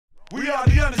We are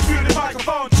the undisputed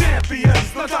microphone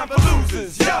champions. No time for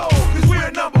losers, yo, cause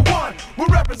we're #1. We're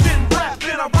representing rap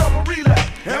in our verbal relay,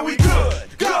 and we good.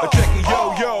 Go. Check it,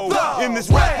 yo. In this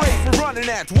rap race we're running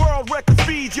at world record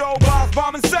speed, yo.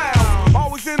 Basbombing sound,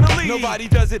 always in the lead. Nobody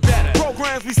does it better.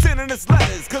 Programs we sending us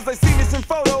letters, cause they seen us in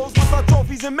photos with our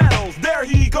trophies and medals. There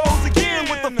he goes again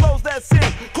with the flows that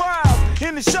send crowds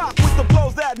in the shock with the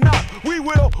blows that knock. We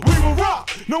will rock.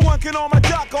 No one can on my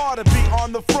jock, ought to be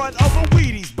on the front of a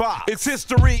Wheaties box. It's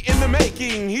history in the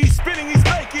making. He's spinning, he's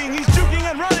faking, he's juking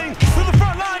and running to the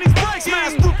front line. He's breaking.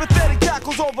 Smash through pathetic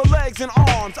tackles over legs and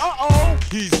arms.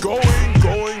 He's going,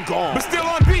 gone. But still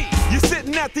on beat. You're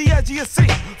sitting at the edge of your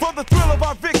seat for the thrill of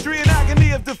our victory and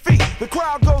agony of defeat. The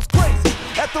crowd goes crazy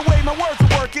at the way my words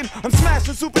are working. I'm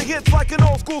smashing super hits like an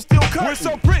old school steel curtain. We're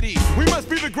so pretty, we must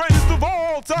be the greatest of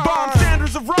all time. Bomb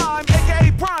standards of rhyme,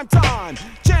 aka prime time.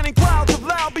 Chanting crowds of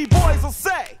loud B-boys will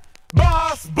say,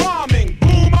 Basbombing,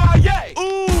 boom, yay.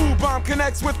 Ooh, bomb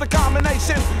connects with the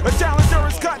combination. A challenger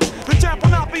is cut. The champ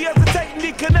will not be hesitating.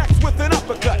 He connects with an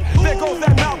uppercut. There goes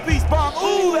that mouthpiece bomb.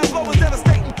 Ooh, that blow is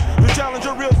devastating. The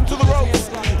challenger reels into the ropes.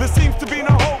 There seems to be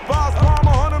no hope. Basbomb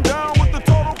will hunt him down with the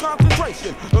total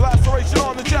concentration. The laceration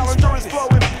on the challenger is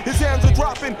flowing. His hands are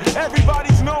dropping.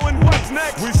 Everybody's knowing what's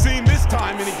next. We've seen this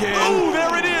time and again. Ooh,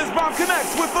 there it is. Bomb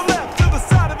connects with the left to the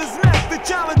side of his neck. The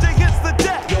challenger hits the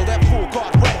deck. Yo, that full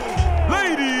card wreck.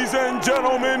 Ladies and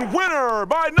gentlemen, winner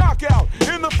by knockout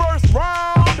in the first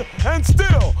round, and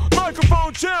still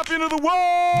microphone champion of the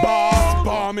world,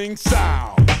 Basbombing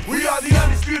sound. We are the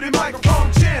undisputed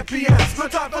microphone champions. No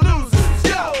time for losers,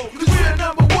 yo, cause we're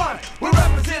 #1. We're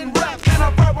representing rap in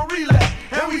our verbal relay,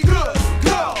 and we good.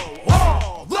 Go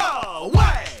all the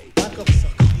way. Back up,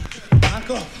 sucker. Back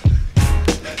up.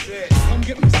 That's it. Come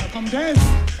get me, sucker. I'm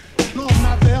dancing. No, I'm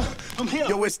not there. I'm here.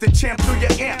 Yo, it's the champ through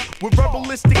your amp with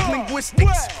verbalistic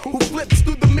linguistics who flips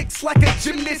through the mix like a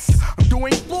gymnast. I'm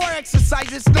doing floor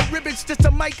exercises, no ribbons, just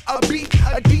a mic, a beat,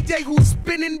 a DJ who's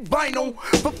spinning vinyl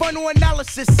for final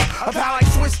analysis of how I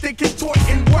twist and contort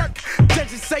and work.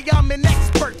 Judges say I'm an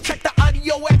expert. Check the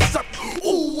audio excerpt.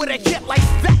 Ooh, with a hit like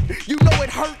that, you know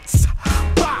it hurts.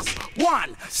 Boss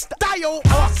one, style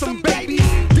awesome, baby.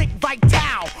 Dick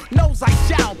Vital, knows I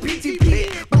shall.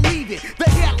 PTP, believe it. The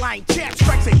headline champ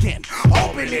strikes again.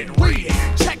 Open it, read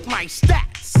it, check my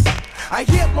stats. I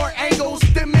hit more angles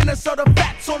than Minnesota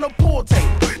bats on a pool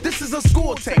table. This is a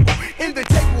school table, in the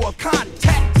table of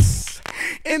context.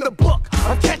 In the book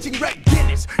of catching Red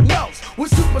Guinness, knows we're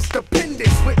super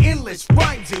stupendous with endless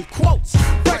rhymes and quotes.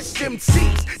 Fresh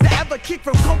MCs that ever kick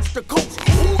from coast to coast.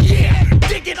 Ooh yeah,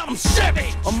 dig it, I'm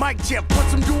savage. A mic champ,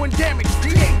 plus I'm doing damage,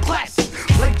 creating classes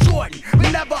like Jordan.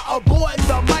 Never avoiding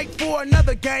the mic for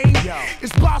another game.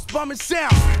 It's Basbombing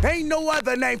sound, ain't no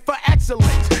other name for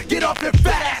excellence. Get off your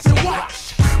fat ass and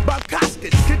watch. Bob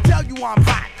Costas can tell you I'm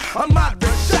hot. I'm out the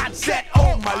shot set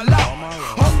on my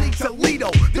low. Only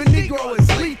Toledo, the Negro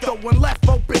is lethal when left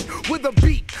open with a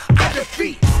beat. I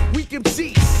defeat weak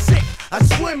MCs, sick. I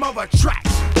swim over tracks.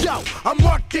 Yo, I'm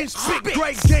marked in spit,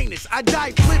 great gayness. I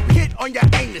die flip hit on your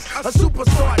anus. A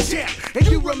superstar champ, and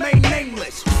you remain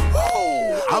nameless.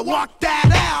 Woo! I walk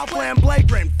that out,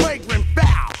 flamboyant, fragrant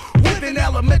foul, with an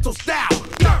elemental style.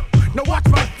 Now watch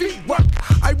my feet work.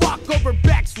 I walk over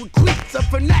backs with cleats, a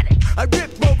fanatic. I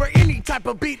rip over any type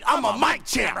of beat. I'm a mic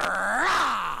champ.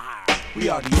 We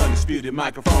are the undisputed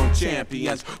microphone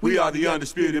champions. We are the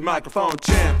undisputed microphone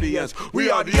champions. We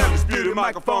are the undisputed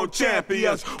microphone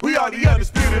champions. We are the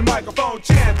undisputed microphone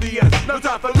champions. No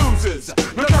time for losers.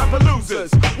 No time for losers.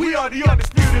 We are the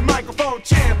undisputed microphone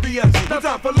champions. No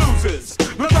time for losers.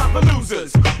 No time for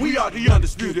losers. We are the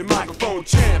undisputed microphone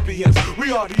champions.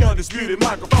 We are the undisputed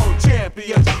microphone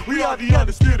champions. We are the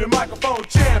undisputed microphone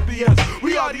champions.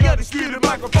 We are the undisputed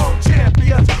microphone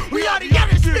champions. We are the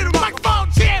undisputed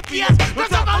microphone champions. No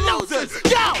time for losers.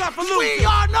 Yo, we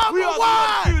are #1. We are the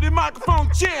undisputed microphone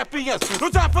champions. No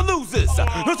time for losers.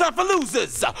 No time for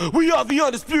losers. We are the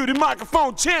undisputed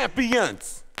microphone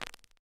champions.